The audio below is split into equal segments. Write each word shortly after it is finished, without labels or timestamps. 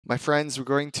My friends, we're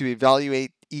going to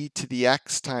evaluate e to the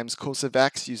x times cos of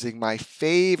x using my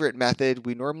favorite method.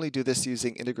 We normally do this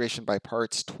using integration by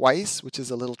parts twice, which is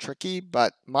a little tricky,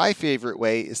 but my favorite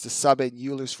way is to sub in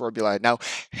Euler's formula. Now,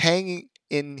 hang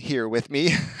in here with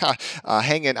me.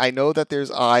 Hang in. I know that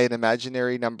there's I, an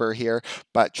imaginary number here,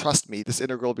 but trust me, this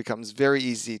integral becomes very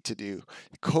easy to do.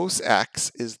 Cos x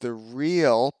is the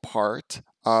real part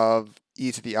of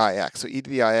e to the ix. So e to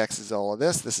the ix is all of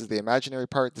this. This is the imaginary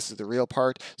part. This is the real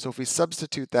part. So if we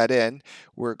substitute that in,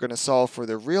 we're going to solve for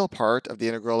the real part of the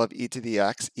integral of e to the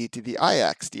x, e to the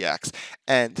ix dx.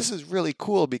 And this is really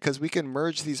cool because we can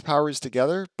merge these powers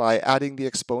together by adding the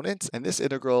exponents. And this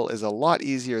integral is a lot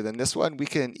easier than this one. We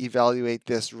can evaluate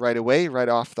this right away, right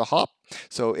off the hop.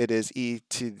 So it is e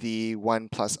to the 1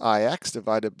 plus ix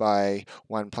divided by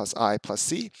 1 plus I plus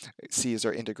c. C is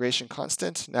our integration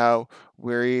constant. Now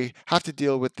we have to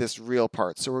deal with this real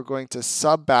part. So we're going to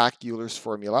sub back Euler's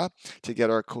formula to get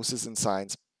our coses and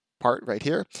sines part right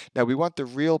here. Now we want the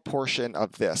real portion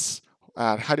of this.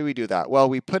 How do we do that? Well,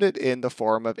 we put it in the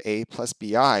form of a plus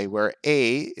bi, where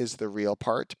a is the real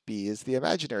part, b is the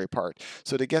imaginary part.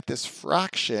 So to get this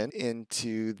fraction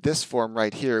into this form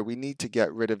right here, we need to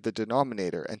get rid of the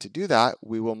denominator. And to do that,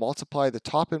 we will multiply the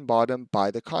top and bottom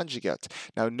by the conjugate.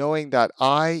 Now, knowing that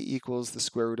I equals the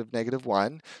square root of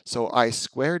 -1, so I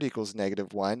squared equals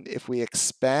 -1, if we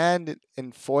expand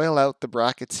and FOIL out the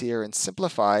brackets here and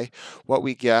simplify, what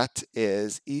we get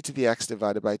is e to the x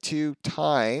divided by 2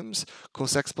 times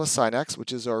cos x plus sin x,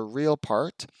 which is our real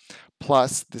part,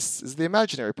 plus this is the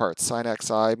imaginary part, sin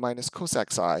xi minus cos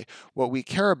xi. What we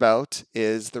care about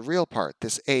is the real part,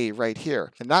 this a right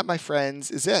here. And that, my friends,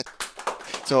 is it.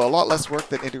 So a lot less work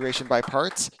than integration by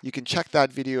parts. You can check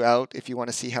that video out if you want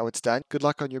to see how it's done. Good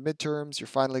luck on your midterms, your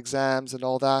final exams, and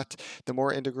all that. The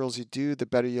more integrals you do, the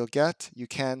better you'll get. You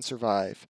can survive.